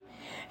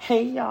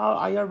Hey y'all,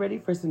 are y'all ready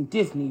for some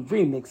Disney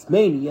Remix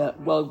Mania?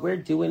 Well, we're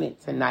doing it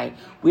tonight.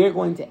 We're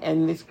going to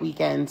end this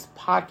weekend's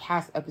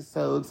podcast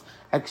episodes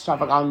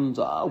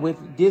extravaganza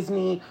with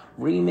Disney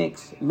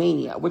Remix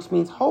Mania, which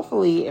means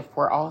hopefully, if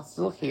we're all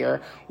still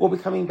here, we'll be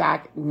coming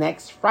back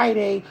next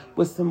Friday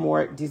with some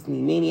more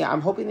Disney Mania.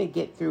 I'm hoping to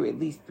get through at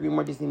least 3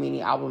 more Disney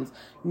Mania albums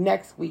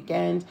next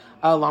weekend,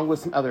 along with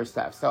some other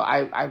stuff. So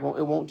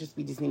it won't just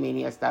be Disney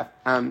Mania stuff.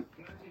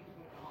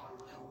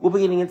 We'll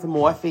be getting into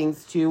more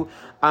things too.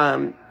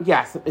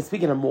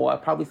 Speaking of more,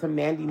 probably some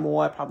Mandy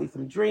Moore, probably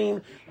some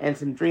Dream, and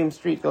some Dream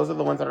Street. Those are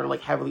the ones that are like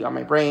heavily on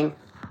my brain.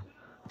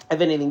 If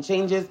anything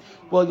changes,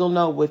 well, you'll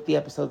know with the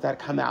episodes that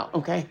come out,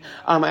 okay?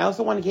 I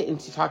also want to get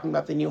into talking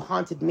about the new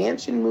Haunted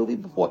Mansion movie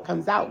before it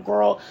comes out,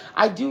 girl.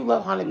 I do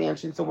love Haunted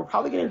Mansion, so we're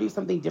probably going to do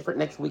something different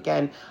next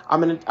weekend. We're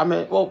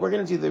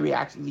going to do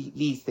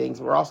these things.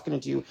 We're also going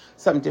to do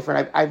something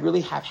different. I really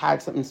have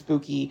had something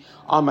spooky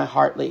on my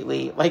heart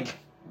lately, like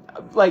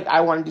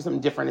I want to do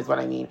something different is what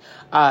I mean.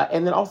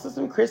 And then also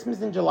some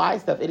Christmas and July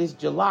stuff. It is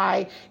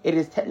July. It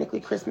is technically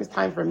Christmas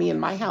time for me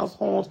and my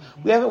household.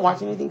 We haven't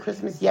watched anything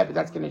Christmas yet, but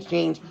that's going to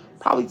change.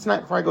 Probably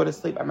tonight before I go to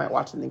sleep, I might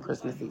watch something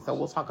Christmassy. So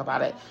we'll talk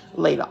about it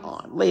later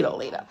on.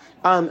 Later.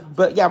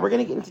 But yeah, we're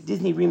going to get into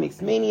Disney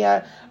Remix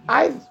Mania.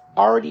 I've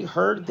already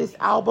heard this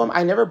album.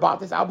 I never bought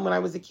this album when I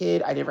was a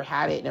kid. I never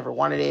had it, never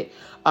wanted it.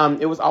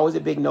 It was always a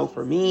big no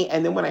for me.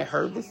 And then when I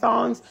heard the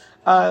songs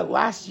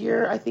last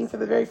year, I think for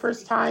the very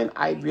first time,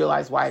 I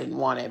realized why I didn't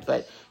want it.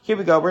 But here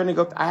we go. We're going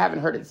to go. I haven't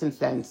heard it since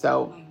then.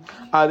 So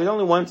there's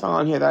only one song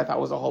on here that I thought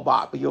was a whole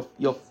bop, but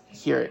you'll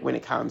hear it when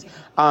it comes.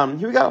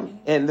 Here we go.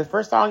 And the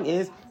first song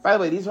is, by the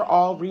way, these are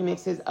all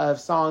remixes of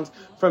songs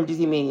from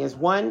Disney Manias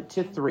 1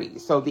 to 3.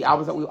 So the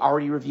albums that we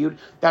already reviewed,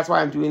 that's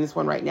why I'm doing this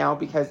one right now,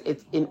 because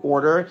it's in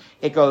order.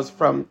 It goes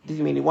from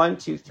Disney Mania 1,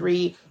 2,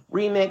 3,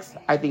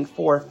 remix, I think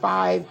 4,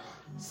 5,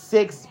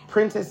 6,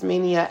 Princess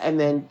Mania, and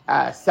then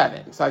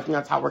 7. So I think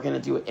that's how we're going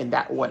to do it in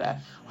that order.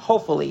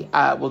 Hopefully,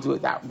 we'll do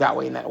it that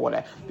way in that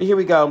order. But here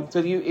we go. So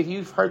if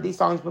you've heard these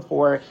songs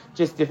before,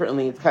 just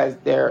differently, it's because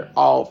they're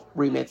all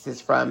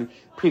remixes from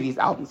previous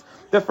albums.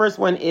 The first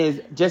one is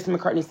Justin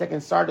McCartney's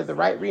Second Star to the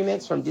Right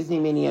remix from Disney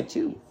Mania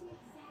 2.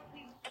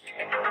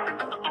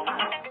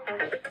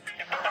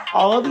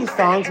 All of these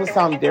songs will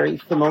sound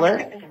very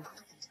similar.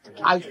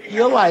 I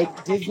feel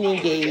like Disney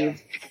gave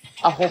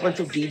a whole bunch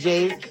of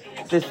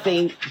DJs the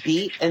same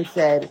beat and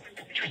said,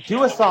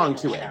 do a song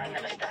to it.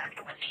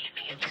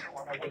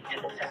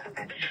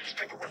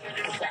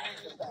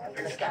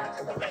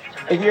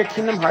 If you're a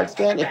Kingdom Hearts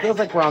fan, it feels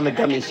like we're on the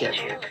gummy ship.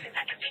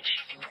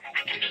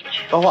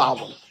 The whole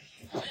album.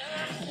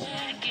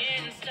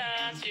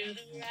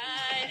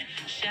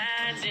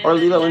 Or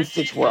Lilo and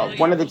Stitch World.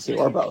 One of the two,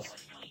 or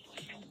both.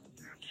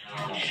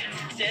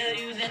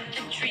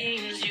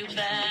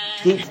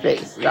 Deep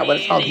Space. Is that what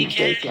it's called? Deep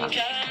Space, yeah.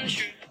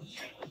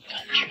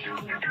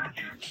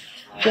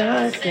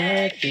 The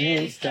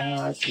second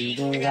star to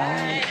the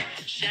right.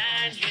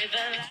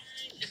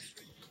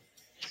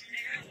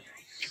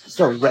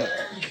 So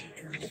rare.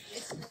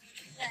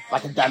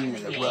 Like a diamond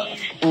in the rough.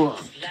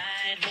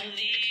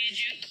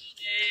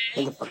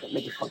 Make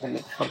it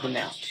fucking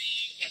now.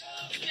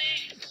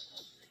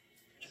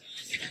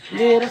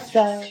 Little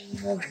star,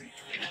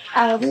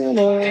 I will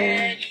know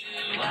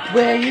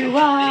where you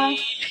are.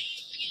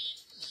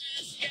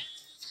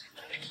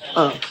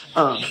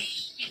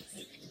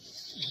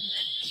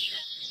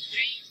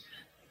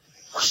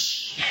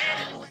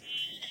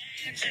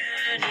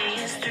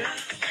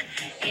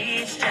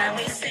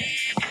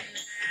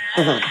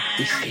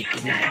 We sleep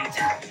tonight.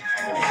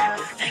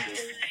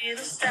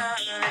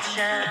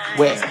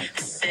 Where?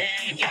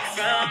 Second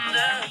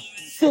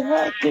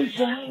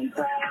from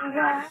the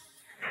right.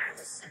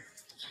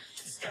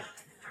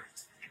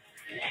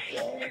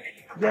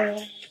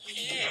 Yeah.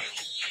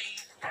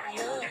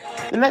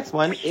 The next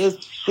one is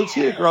the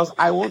Cheetah Girls,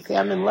 I Won't Say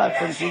I'm in Love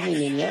from Disney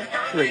Mania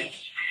 3.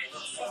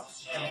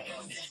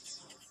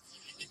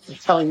 I'm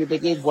telling you, they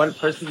gave one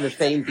person the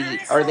same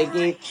beat, or they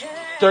gave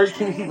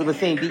 13 people the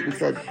same beat and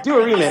said, do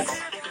a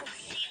remix.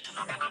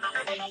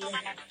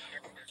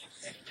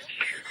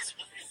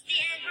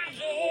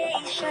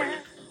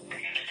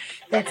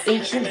 That's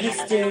ancient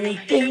history,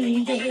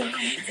 baby.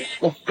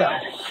 Let's go.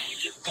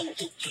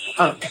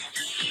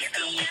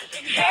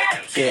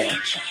 Yeah.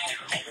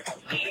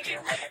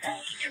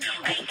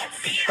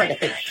 Like a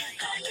face.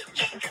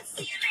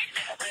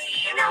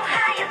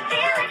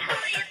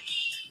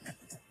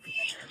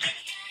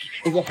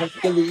 Is it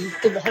Hercules? Is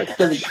it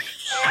Hercules?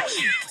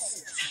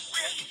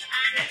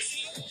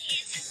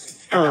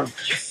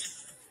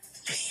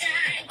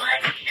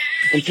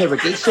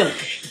 Interrogation.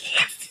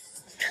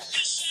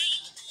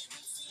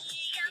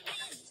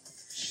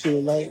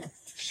 Shoelace.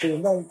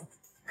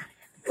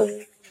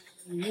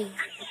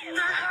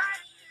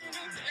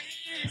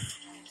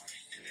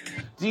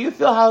 Do you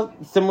feel how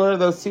similar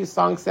those two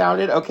songs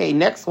sounded? Okay,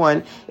 next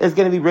one is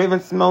going to be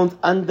Raven-Symoné's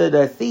Under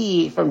the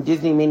Sea from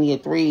Disney Mania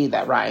 3.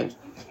 That rhymes.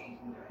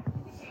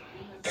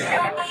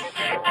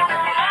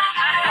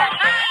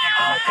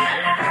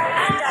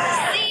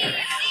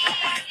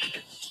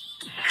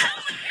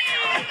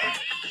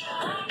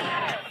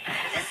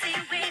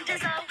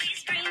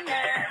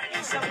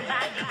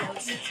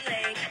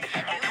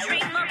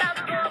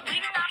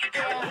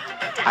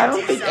 I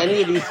don't think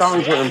any of these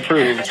songs are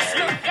improved.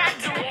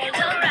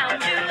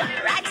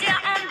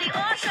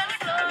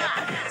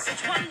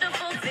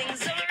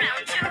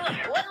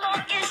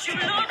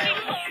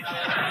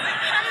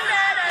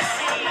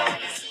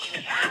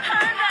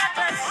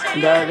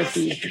 Under the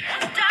sea.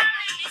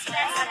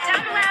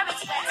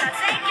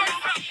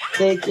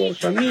 Take it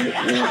from me,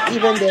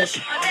 even this.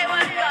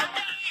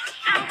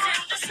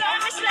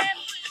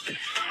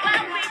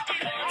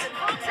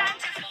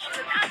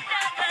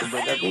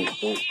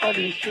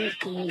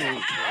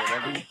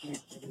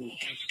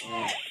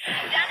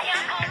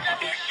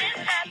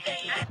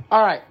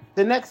 All right,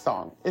 the next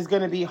song is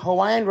going to be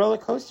Hawaiian Roller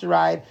Coaster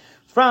Ride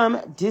from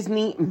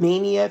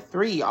DisneyMania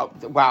 3. Oh,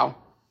 wow,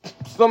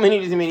 so many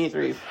DisneyMania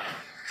 3s.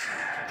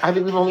 I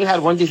think we've only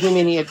had one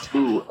DisneyMania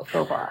 2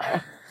 so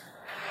far.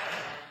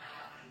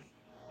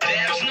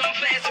 There's no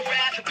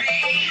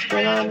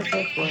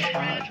place I'd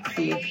rather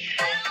be.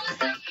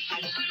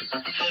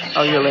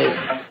 Oh, you're late.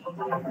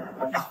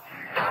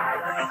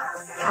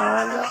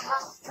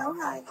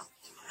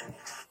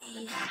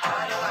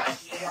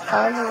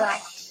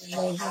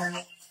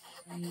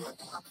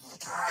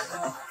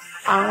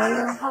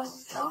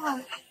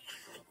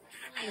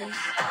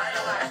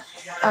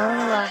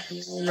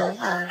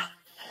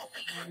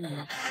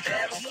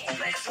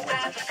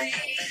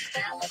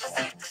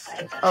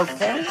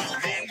 Okay.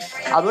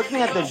 I'm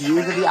looking at the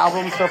views of the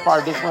album so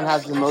far. This one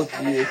has the most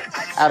views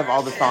out of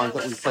all the songs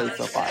that we've played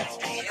so far.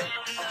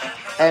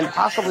 And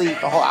possibly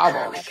the whole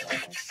album.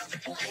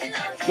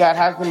 Yeah, it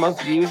has the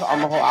most views on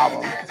the whole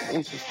album.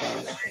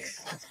 Interesting.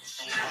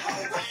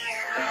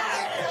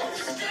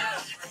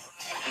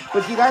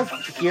 But you guys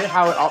hear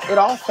how it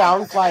all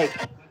sounds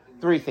like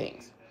three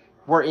things.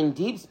 We're in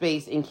deep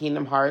space in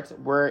Kingdom Hearts.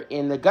 We're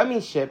in the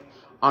gummy ship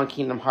on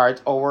Kingdom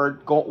Hearts, or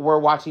we're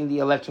watching the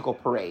electrical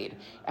parade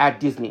at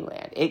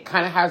Disneyland. It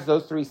kind of has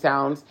those three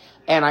sounds,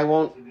 and I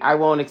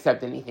won't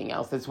accept anything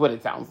else. That's what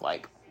it sounds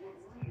like.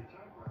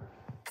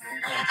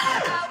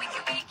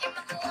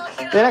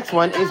 The next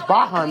one is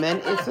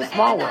Baharman, It's a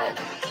Small World.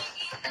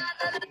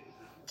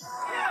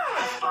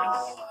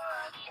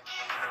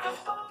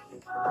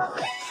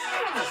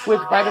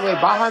 Which, by the way,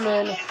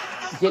 Baharman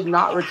did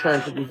not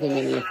return to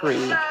DisneyMania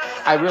 3.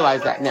 I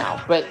realize that now.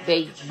 But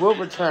they will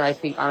return, I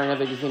think, on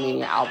another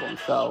DisneyMania album.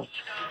 So,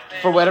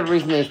 for whatever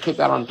reason, they skipped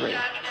out on 3.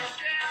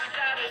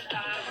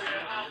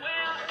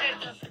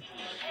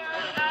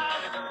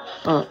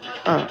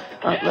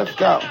 Let's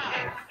go.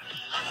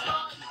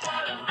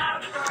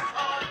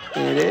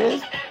 Here it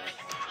is.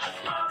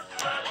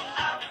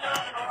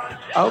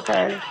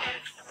 Okay.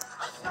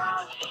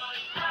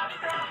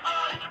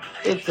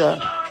 It's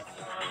a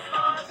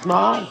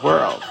small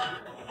world.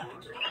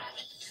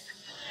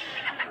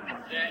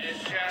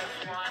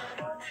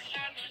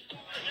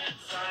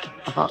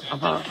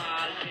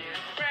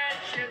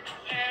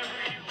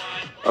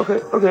 Okay.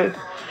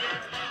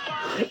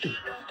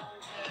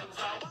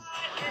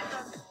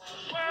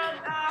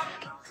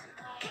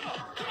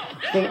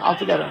 Sing it all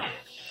together.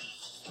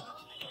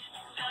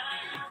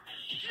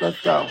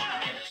 Let's go.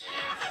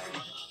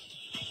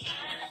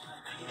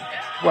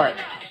 Work.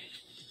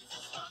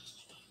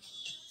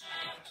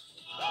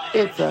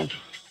 It's a...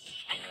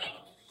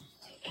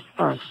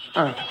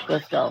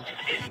 let's go. All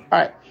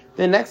right.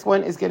 The next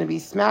one is going to be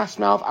Smash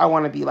Mouth, I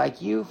Want to Be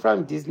Like You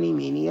from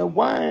DisneyMania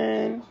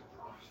 1.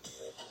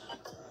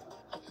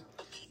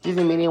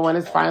 DisneyMania 1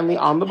 is finally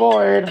on the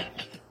board.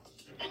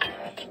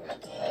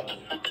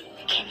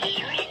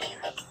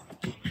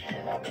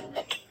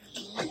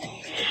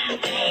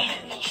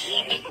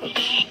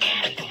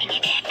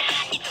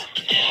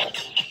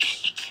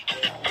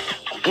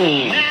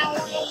 Now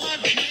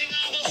I'm king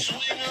of the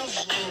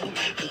swingers room,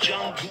 the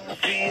jungle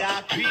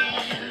VIP.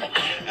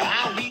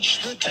 I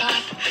reached the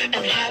top and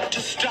had to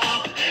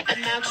stop,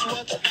 and that's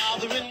what's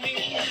bothering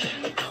me.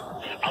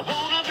 I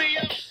wanna be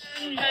a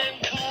man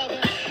cover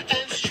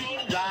and stroll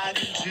right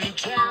into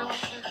town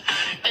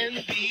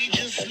and be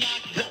just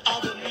like the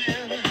other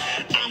men.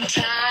 I'm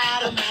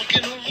tired of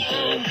walking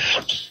around.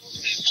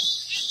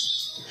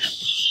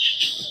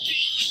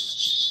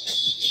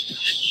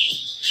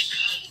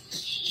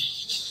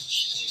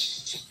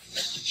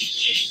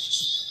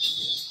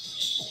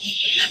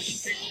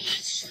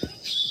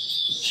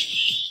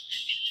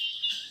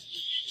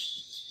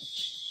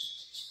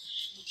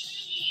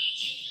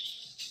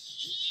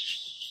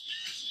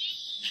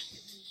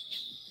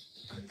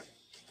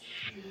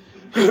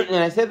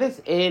 And I said this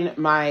in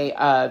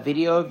my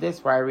video of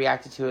this where I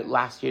reacted to it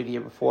last year, the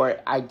year before.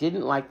 I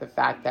didn't like the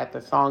fact that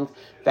the songs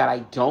that I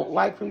don't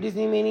like from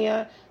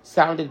DisneyMania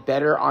sounded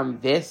better on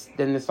this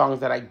than the songs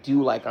that I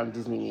do like on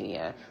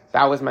DisneyMania.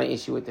 That was my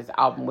issue with this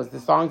album, was the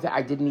songs that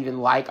I didn't even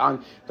like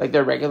on like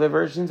their regular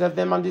versions of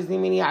them on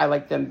DisneyMania. I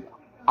like them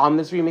on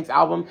this remix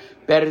album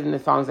better than the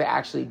songs I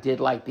actually did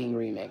like being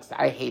remixed.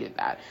 I hated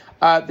that.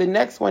 The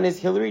next one is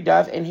Hilary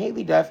Duff and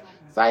Haley Duff,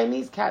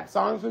 Siamese Cat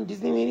song from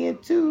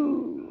DisneyMania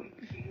 2.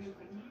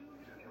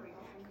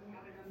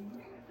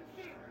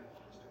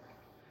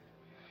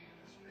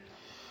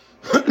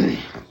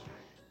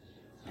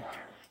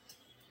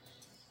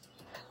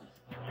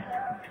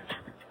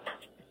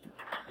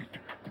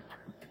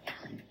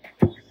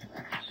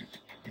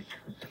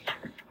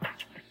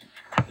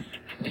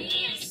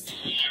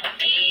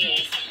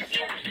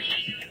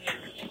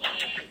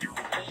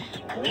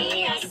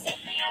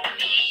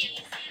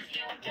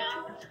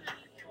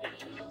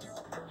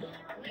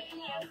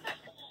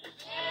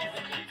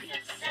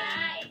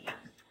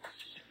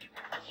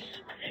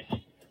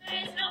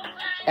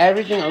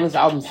 everything on this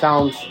album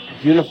sounds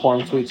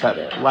uniform to each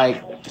other.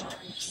 Like,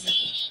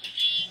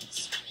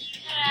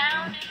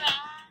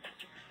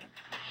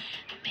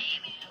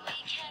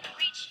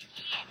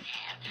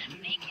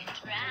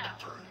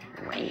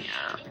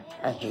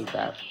 I hate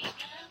that.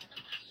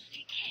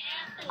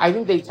 I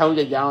think they toned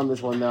it down on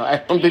this one, though. I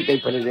don't think they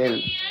put it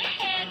in.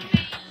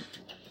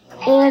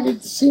 And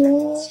it's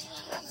just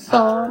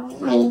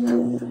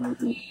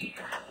fine.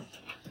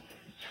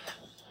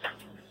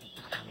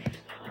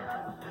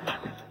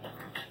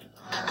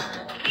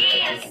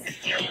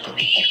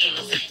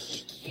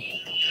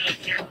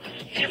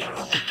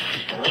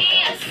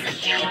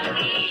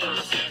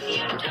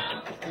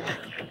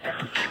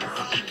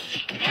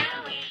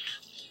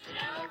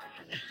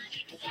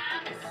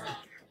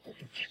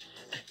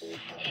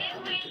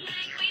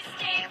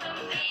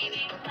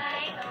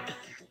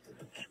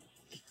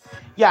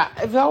 Yeah,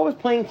 if I was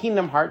playing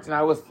Kingdom Hearts and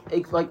I was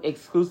like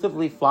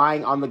exclusively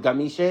flying on the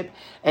gummy ship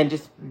and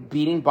just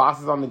beating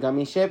bosses on the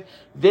gummy ship,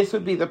 this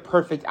would be the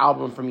perfect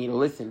album for me to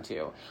listen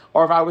to.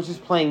 Or if I was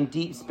just playing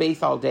Deep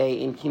Space all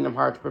day in Kingdom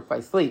Hearts before I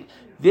sleep,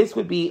 this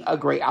would be a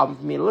great album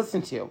for me to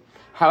listen to.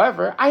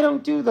 However, I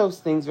don't do those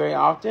things very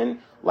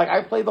often. Like,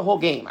 I play the whole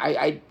game.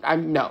 Okay,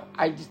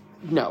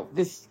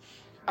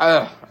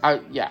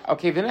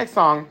 the next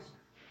song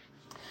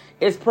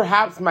is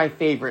perhaps my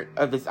favorite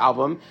of this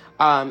album.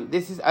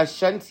 This is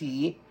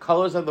Ashanti,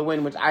 Colors of the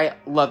Wind, which I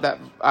love that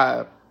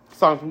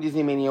song from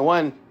DisneyRemixMania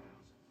 1.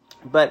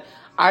 But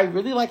I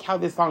really like how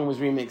this song was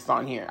remixed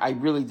on here. I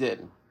really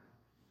did.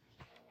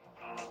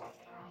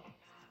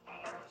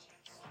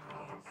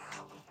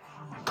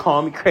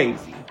 Call me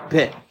crazy,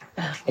 but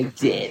I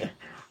did.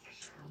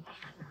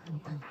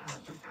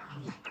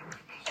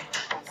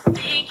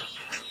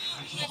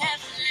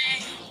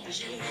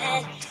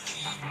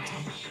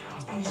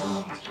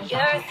 The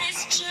earth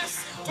is just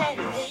a dead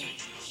thing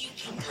you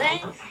can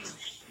claim,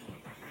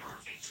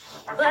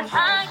 but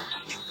I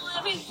know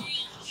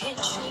everything can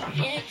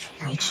treat it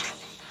creature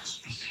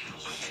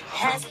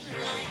has a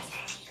life,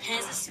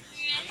 has a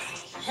spirit,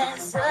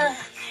 has a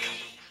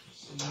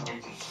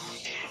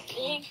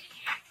think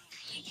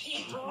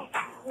people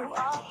who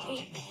are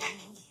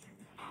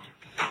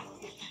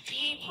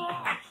people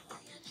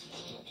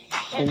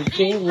and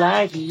think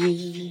like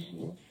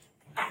you.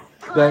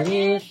 But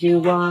if you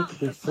walk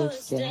the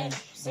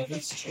footsteps of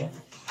its truth,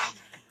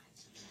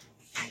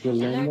 you'll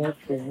learn that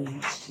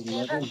things you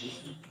never knew.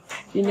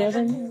 You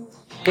never knew.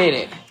 Hit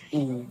it.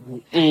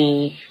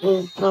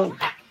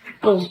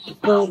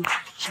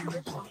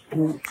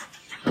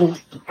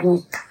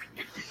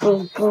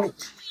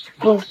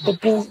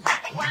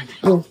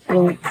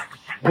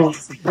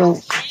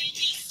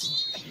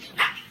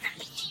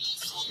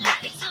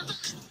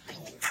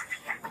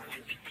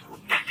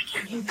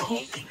 you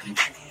take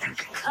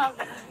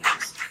colors.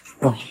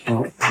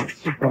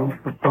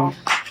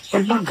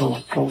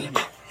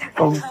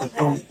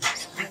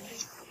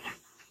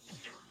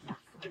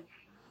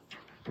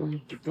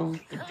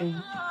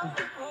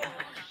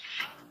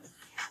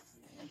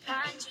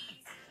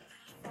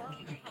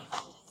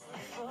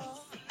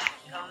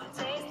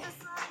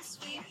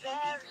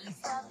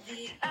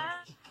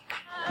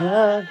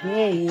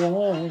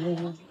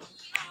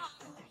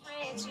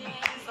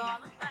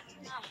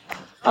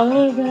 All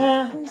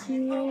around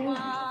you,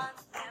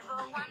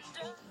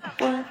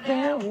 what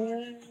there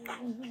was.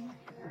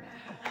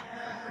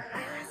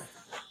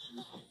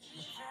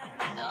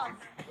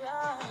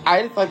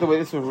 I just like the way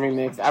this was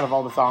remixed out of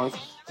all the songs.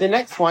 The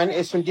next one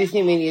is from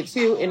DisneyRemixMania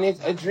 2, and it's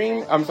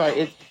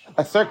it's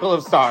A Circle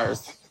of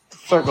Stars,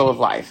 Circle of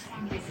Life.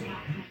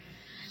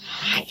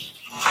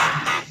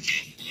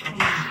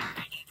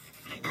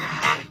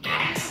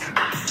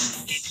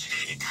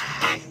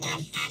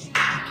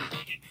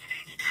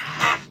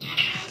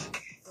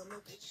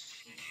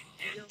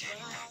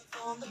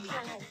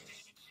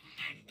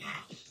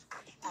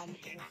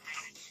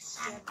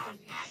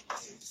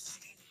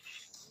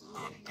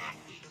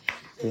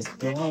 This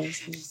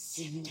place is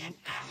seen.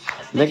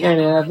 They can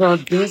never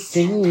be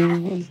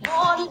seen.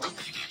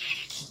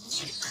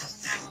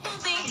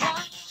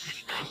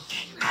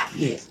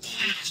 Yeah.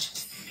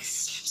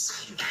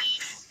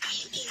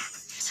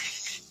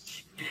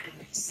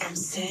 Some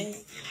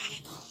say,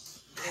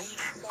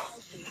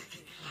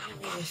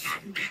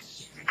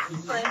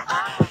 but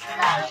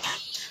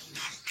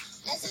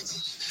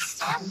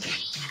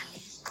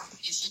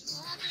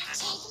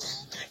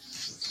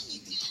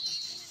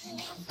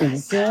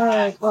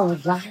circle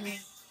of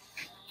life.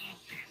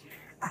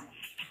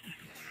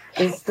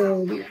 It's the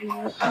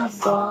wheel of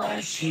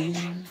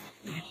fortune.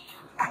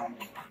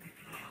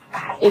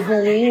 It's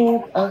the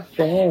wheel of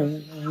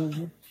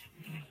fate.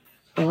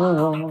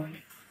 Oh,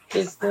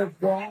 it's the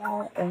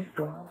black and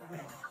gold.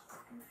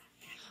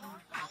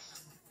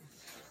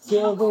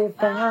 Till we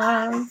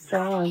find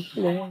some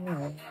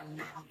place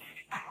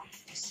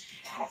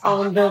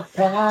on the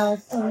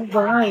path of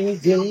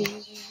winding.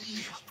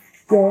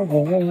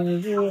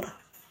 Yeah.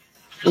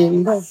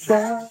 In the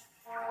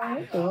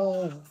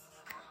circle,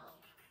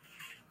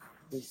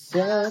 the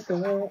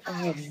circle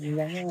of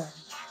life.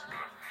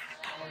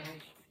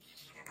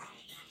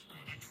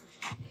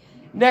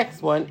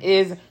 Next one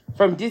is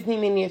from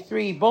DisneyRemixMania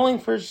 3, Bowling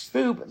for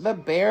Soup, The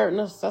Bear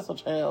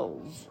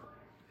Necessitals.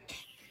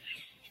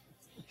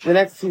 The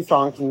next two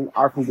songs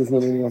are from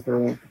DisneyRemixMania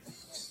 3.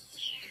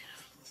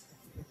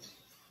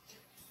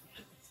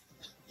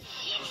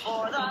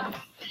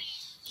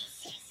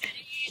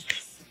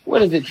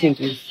 What is it,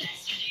 Chinky?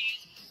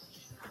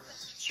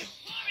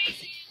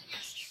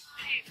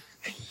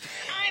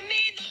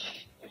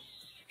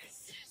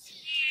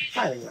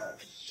 I don't know.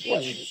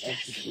 What is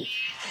it?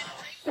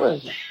 What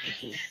is it?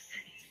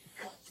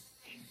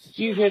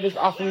 Do you hear this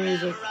awesome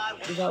music?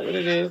 Is that what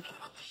it is?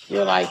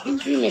 You're like,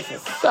 these remixes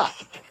suck.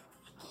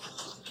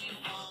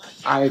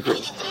 I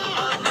agree.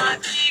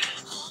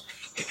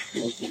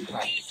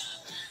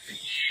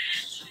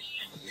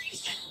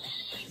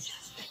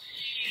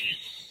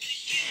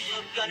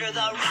 Under the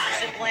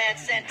rocks and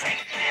plants and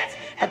take plants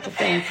At the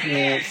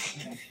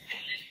fanciest.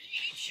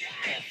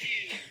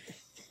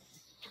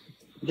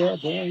 There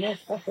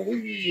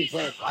necessities,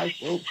 but life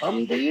will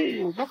come to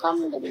you. Will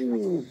come to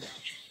you.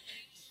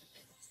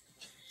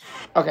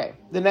 Okay,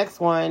 the next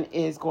one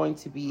is going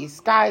to be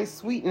Sky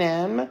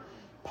Sweetnam,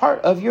 Part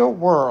of Your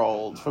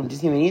World from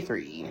DisneyRemixMania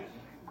 3.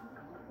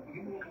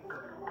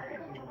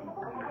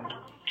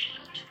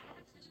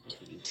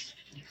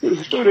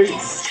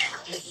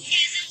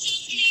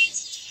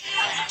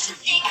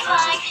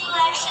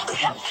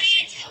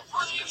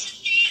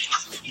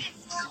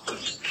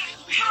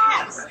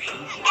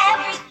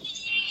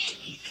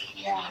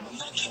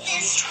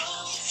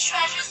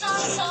 Treasures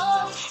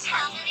untold.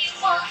 How many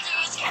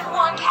wonders can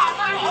one have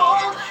I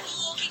hold?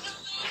 Looking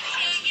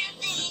around, you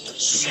think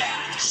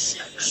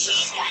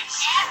she's got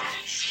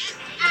everything.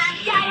 I've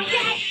got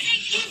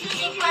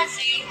everything,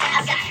 plenty.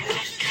 I've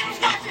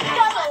got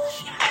double.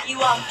 You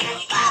want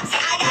 3 bucks?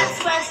 I got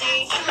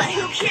 20. But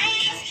who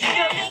cares?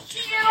 No big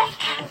deal.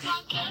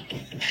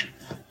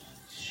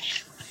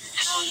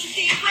 How you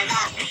feel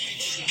without me?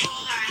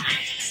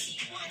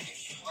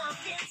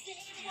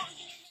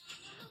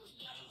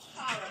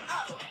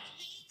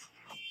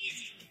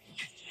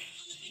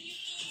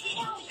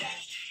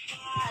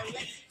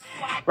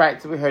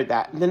 Right, so we heard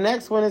that. The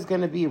next one is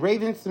going to be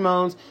Raven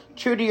Simone's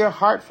True to Your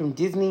Heart from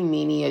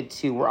DisneyRemixMania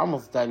 2. We're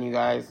almost done, you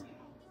guys.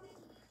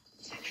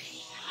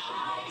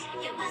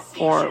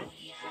 Four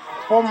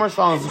more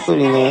songs,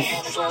 including this.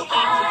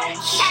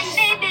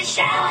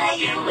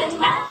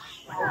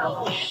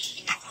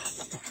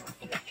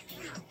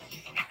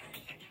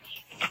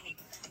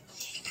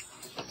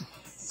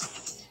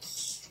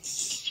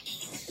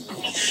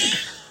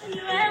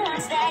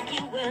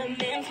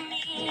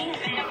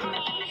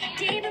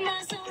 Deep in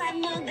my soul, I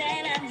know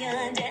that I'm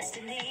your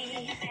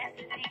destiny.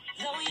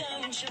 Though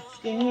you're in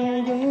short,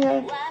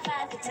 life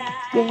at the time.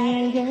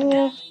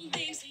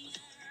 Things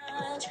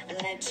much.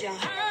 Let your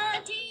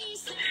heart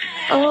decide.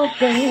 Oh,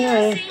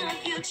 baby. See your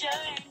future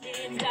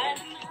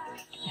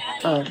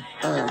and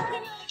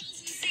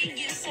see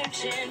you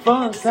searching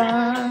For a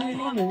sign.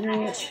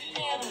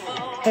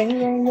 Hey,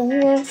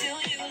 hey.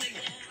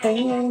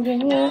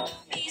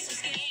 be so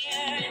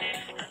scared.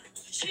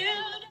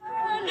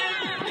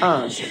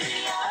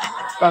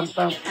 Bum,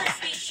 bum.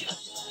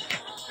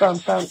 Bum,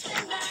 bum.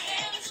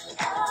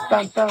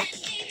 Bum, bum.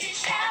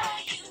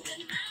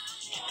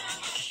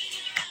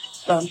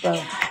 Bum, bum.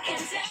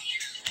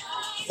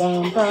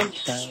 Bum, bum,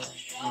 bum.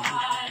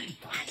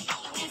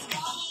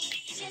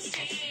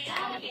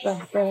 Bum,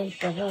 bum,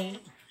 bum.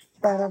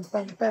 Ba-dum,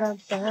 bum, ba-dum,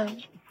 bum.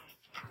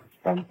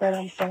 Bum,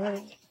 ba-dum, bum.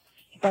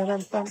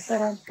 Ba-dum, bum,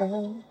 ba-dum,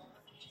 bum.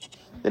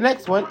 The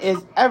next one is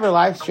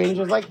Everlife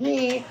Strangers Like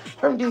Me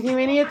from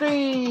DisneyRemixMania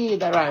 3.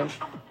 That rhymes.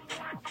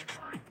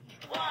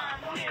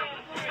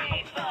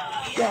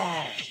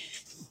 Yeah.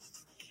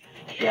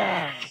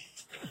 Yeah.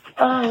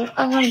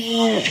 Oh,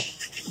 yeah.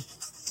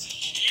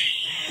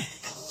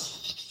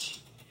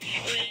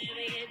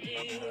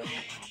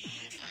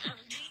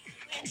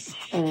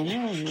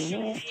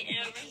 Mm-hmm.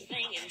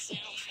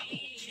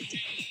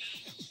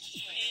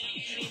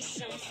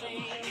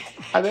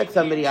 I bet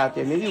somebody out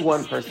there, maybe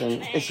one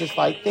person, it's just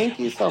like, thank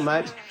you so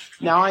much.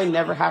 Now I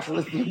never have to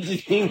listen to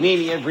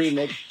DisneyRemixMania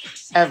Remix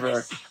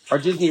ever, or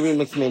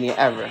DisneyRemixMania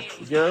ever.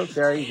 You're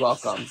very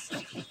welcome.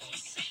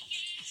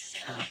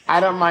 I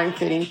don't mind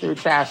sitting through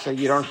trash, so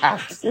you don't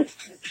have to.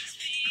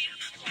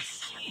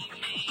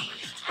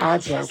 I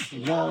just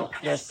know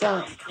there's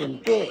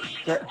something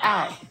bigger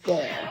out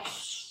there.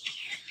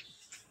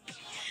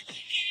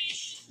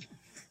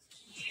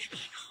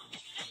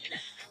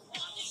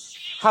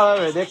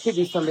 However, there could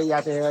be somebody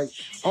out there like,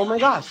 oh my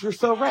gosh, you're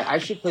so right. I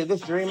should play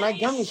this during my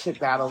gummy ship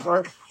battles,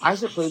 or I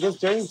should play this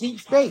during deep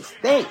space.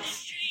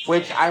 Thanks.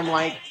 Which I'm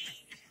like,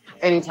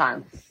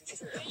 anytime.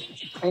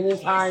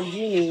 Anytime you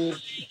need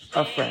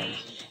a friend.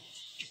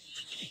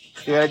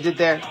 See what I did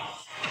there?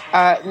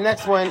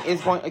 Next one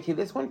is going, okay,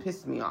 this one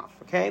pissed me off,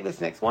 okay? This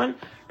next one,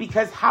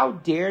 because how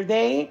dare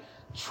they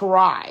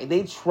try?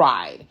 They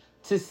tried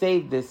to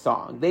save this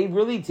song. They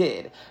really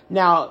did.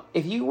 Now,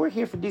 if you were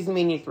here for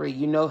DisneyRemixMania 3,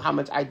 you know how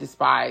much I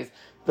despise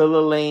the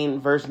Lelaine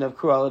version of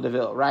Cruella de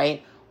Vil,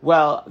 right?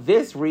 Well,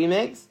 this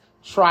remix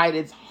tried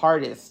its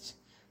hardest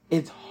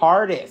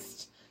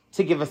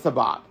to give us a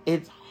bop.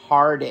 It's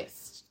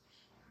hardest,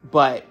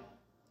 but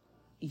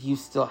you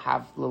still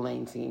have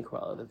Lelaine singing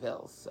Cruella de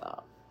Vil.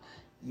 So,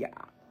 yeah.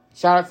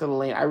 Shout out to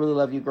Lelaine. I really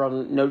love you, girl.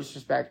 No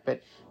disrespect,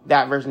 but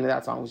that version of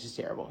that song was just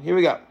terrible. Here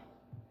we go.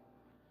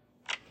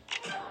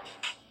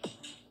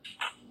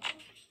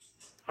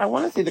 I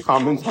want to see the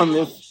comments on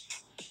this.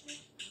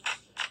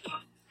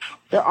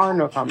 There are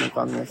no comments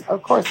on this.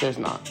 Of course there's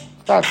not.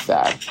 That's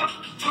sad.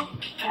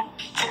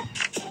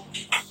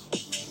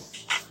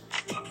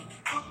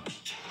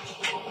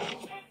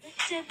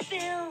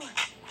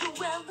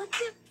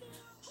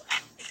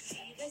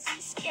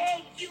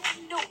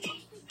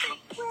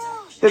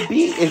 The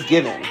beat is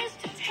given.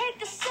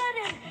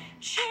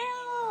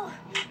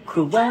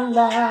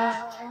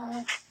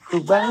 Cruella,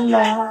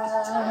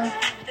 Cruella.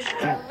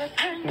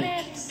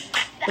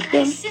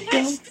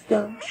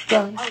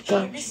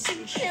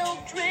 Innocent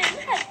children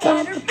had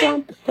better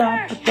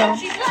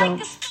She's like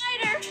a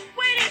spider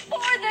waiting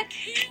for the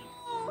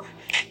kill.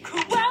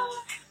 Cruella,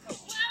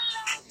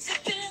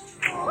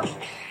 Cruella,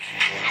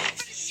 at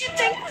first you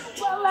think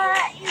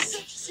Cruella is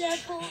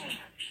successful,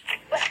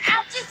 but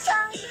after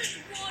time you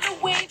want to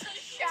wave the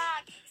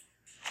shot.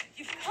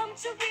 You've come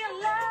to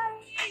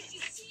realize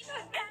you've seen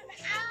her kind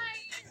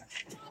eyes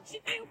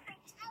watching you from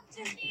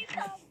underneath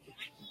her.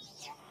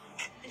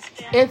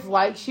 It's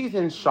like she's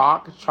in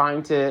shock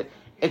trying to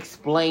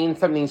explain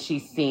something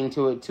she's seen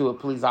to a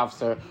police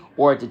officer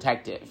or a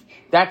detective.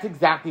 That's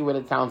exactly what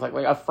it sounds like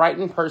a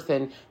frightened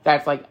person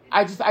that's like,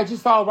 I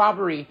just saw a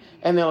robbery,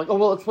 and they're like, oh,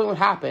 well, explain what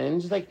happened.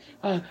 And she's like,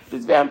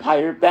 this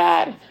vampire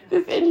bad,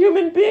 this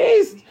inhuman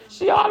beast,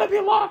 she ought to be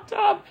locked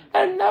up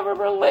and never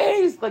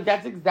released. Like,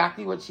 that's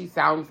exactly what she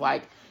sounds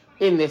like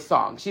in this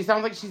song. She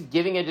sounds like she's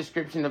giving a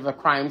description of a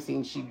crime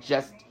scene she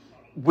just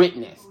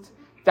witnessed.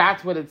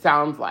 That's what it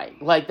sounds like.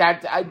 Like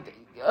that,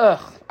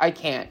 I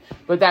can't.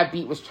 But that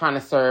beat was trying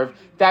to serve.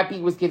 That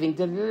beat was giving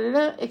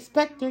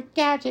Inspector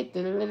Gadget.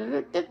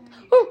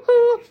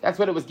 That's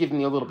what it was giving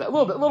me a little bit.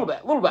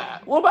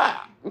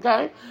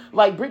 Okay?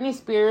 Like Britney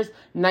Spears,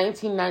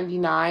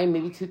 1999,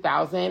 maybe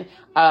 2000,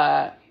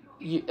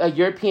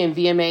 European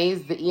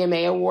VMAs, the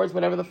EMA Awards,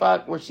 whatever the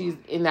fuck, where she's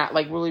in that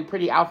like really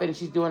pretty outfit and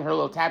she's doing her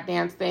little tap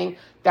dance thing.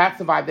 That's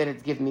the vibe that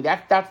it's giving me.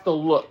 That's the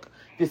look.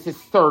 This is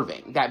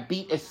serving. That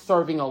beat is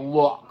serving a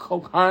look,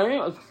 okay?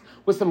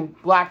 With some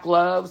black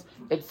gloves,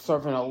 it's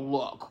serving a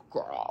look,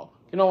 girl.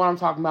 You know what I'm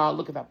talking about?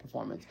 Look at that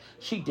performance.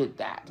 She did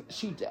that.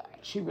 She did.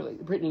 She really,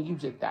 Brittany, you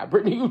did that.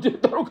 Brittany, you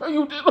did that. Okay,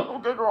 you did that.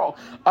 Okay, girl.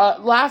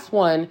 Last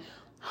one.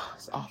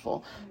 It's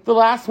awful. The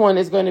last one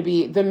is going to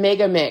be the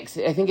Mega Mix.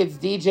 I think it's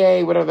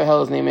DJ, whatever the hell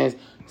his name is,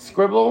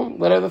 Scribble,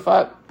 whatever the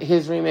fuck,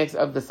 his remix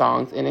of the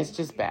songs, and it's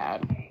just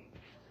bad.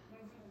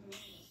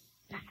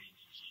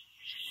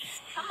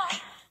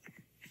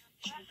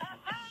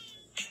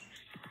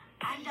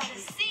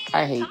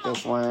 I hate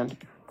this one.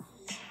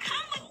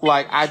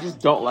 Like, I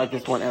just don't like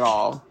this one at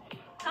all.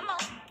 Come on.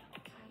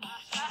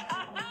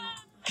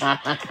 Come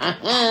on. Come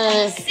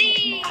with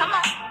me. Come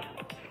on.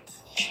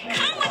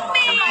 Come on.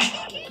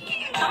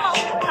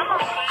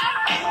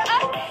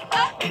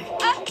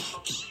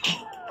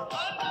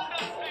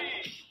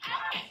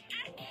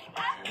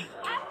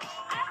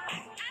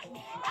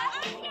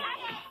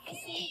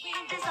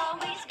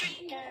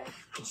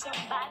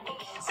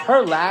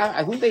 Her laugh,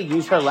 I think they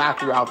use her laugh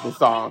throughout the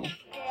song.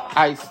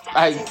 I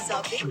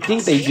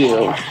think they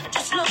do.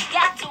 Just look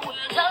at the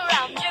world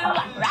around you,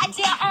 right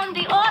here on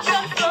the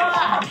ocean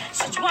floor.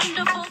 Such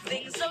wonderful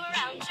things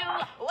around you.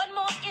 What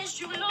more is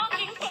you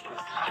looking for?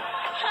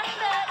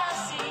 Under the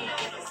sea,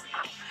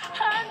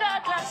 under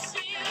the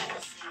sea.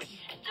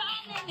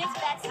 Darling, it's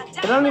better.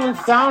 It don't even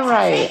sound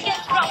right.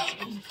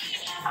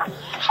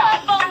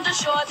 Up on the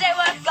shore, they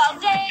work all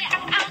day.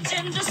 Out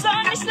in the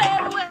sun, we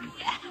slave away.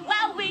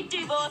 While we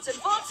devoted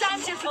full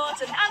time to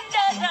floating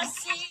under the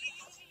sea.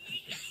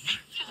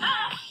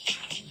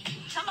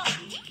 Come on.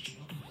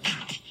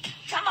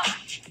 Come on.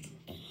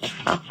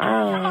 Come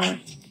on.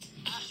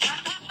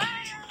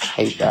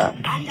 Hate that.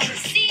 Under the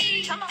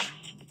sea. Come on. Come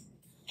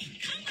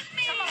with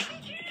me. Come on.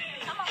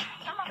 Come on.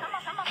 Come on. Come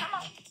on. Come on. Come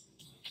on.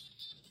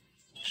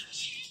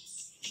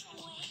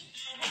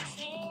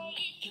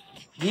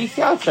 Do you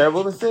see how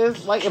terrible this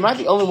is? Like, am I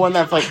the only one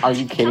that's like, are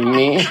you kidding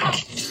me?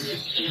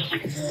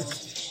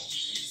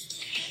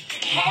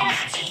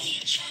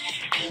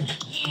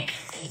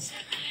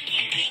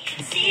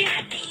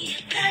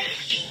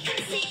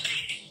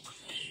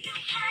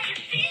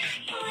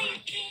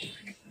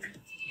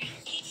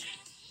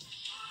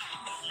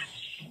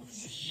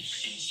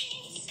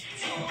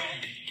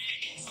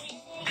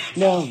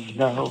 No.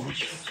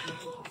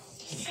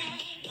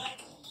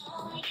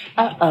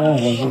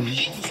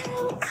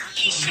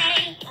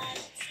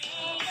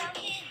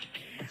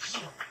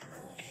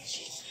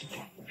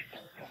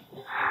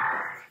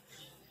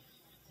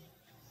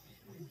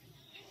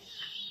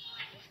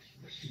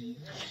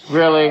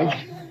 Really?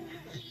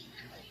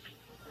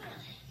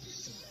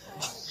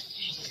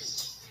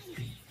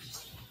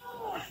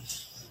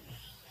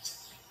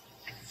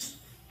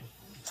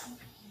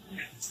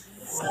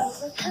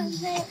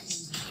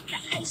 The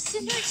ice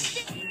in her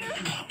stare.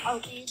 All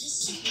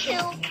innocent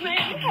children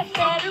had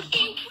better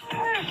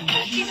beware.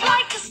 She's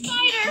like a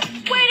spider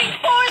waiting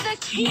for the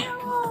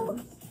kill.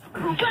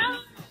 Cruella,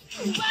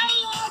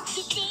 Cruella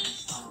de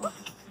Vil. At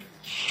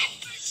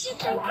first you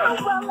think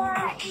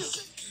Cruella is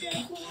a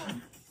devil,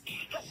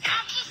 but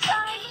after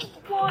time you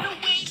wanna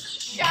wait the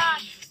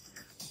shot.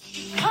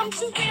 You come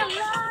to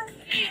realize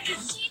you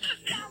see her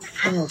down the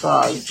Oh my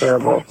God, it's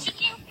terrible.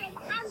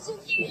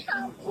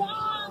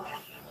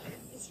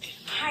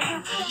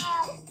 higher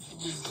side,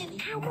 this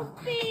encounter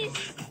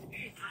beast.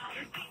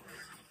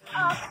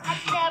 I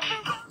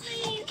never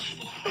believed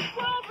the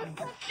world was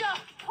such a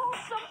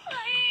wholesome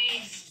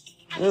place.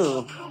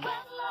 Ew.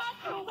 Cruella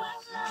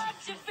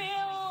de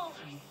Vil.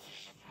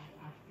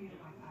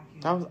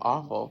 That was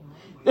awful.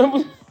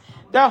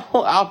 That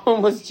whole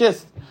album was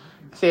just,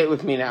 say it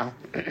with me now.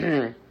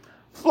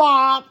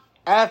 Flop.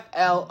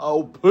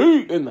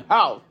 F-L-O-P in the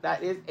house.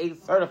 That is a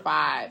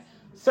certified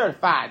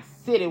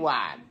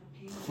citywide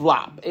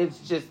flop. It's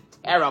just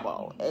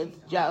terrible. It's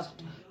just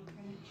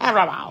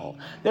terrible.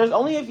 There's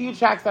only a few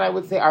tracks that I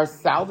would say are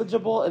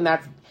salvageable, and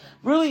that's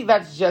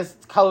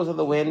just Colors of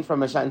the Wind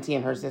from Ashanti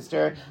and her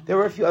sister. There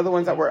were a few other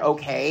ones that were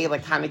okay,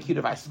 like kind of cute.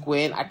 If I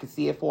squint, I could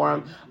see it for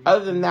them.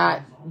 Other than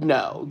that,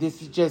 no.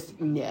 This is just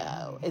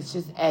no. It's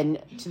just N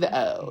to the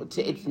O.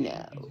 It's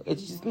no.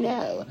 It's just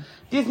no.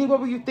 Disney,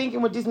 what were you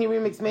thinking with Disney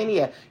Remix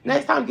Mania?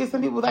 Next time, get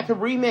some people that can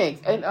remix.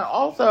 And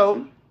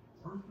also,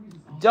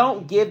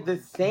 don't give the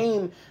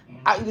same...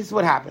 this is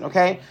what happened,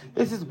 okay?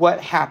 This is what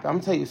happened. I'm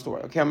going to tell you a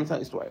story, okay? I'm going to tell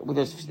you a story. Well,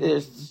 there's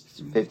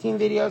 15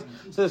 videos,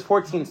 so there's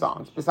 14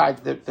 songs besides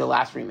the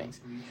last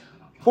remix.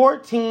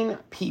 14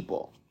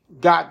 people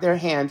got their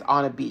hands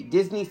on a beat.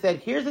 Disney said,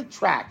 here's a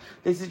track.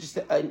 This is just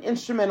an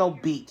instrumental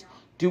beat.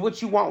 Do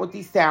what you want with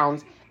these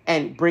sounds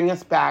and bring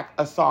us back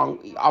a song.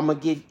 I'm going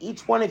to give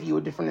each one of you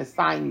a different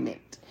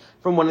assignment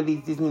from one of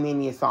these Disney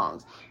Mania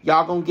songs.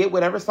 Y'all gonna get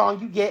whatever song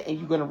you get and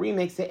you're gonna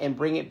remix it and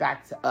bring it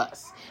back to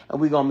us.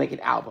 And we're gonna make an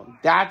album.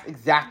 That's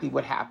exactly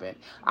what happened.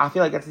 I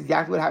feel like that's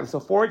exactly what happened. So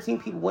 14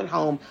 people went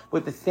home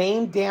with the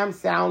same damn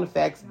sound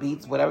effects,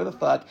 beats, whatever the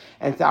fuck,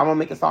 and said, I'm gonna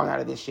make a song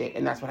out of this shit.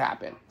 And that's what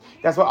happened.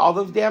 That's why all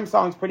those damn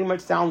songs pretty much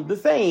sound the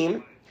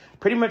same.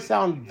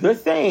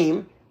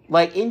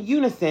 Like in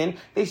unison.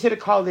 They should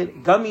have called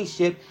it Gummy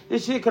Ship. They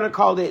should have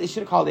called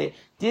it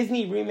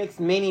Disney Remix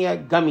Mania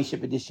Gummy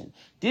Ship Edition.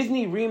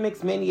 Disney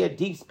Remix Mania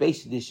Deep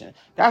Space Edition.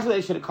 That's what they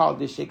should have called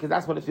this shit, because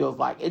that's what it feels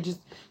like. It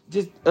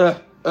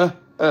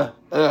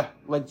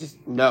like,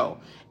 just, no.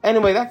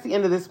 Anyway, that's the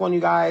end of this one,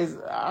 you guys.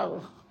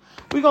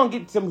 We're going to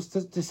get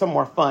to some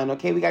more fun,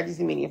 okay? We got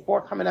Disney Mania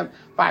 4 coming up,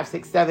 5,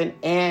 6, 7,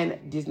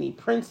 and Disney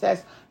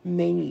Princess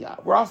Mania.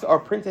 We're also, or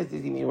Princess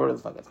Disney Mania, whatever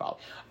the fuck it's called.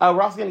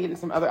 We're also going to get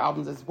into some other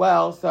albums as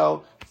well,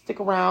 so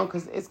stick around,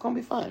 because it's going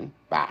to be fun.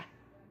 Bye.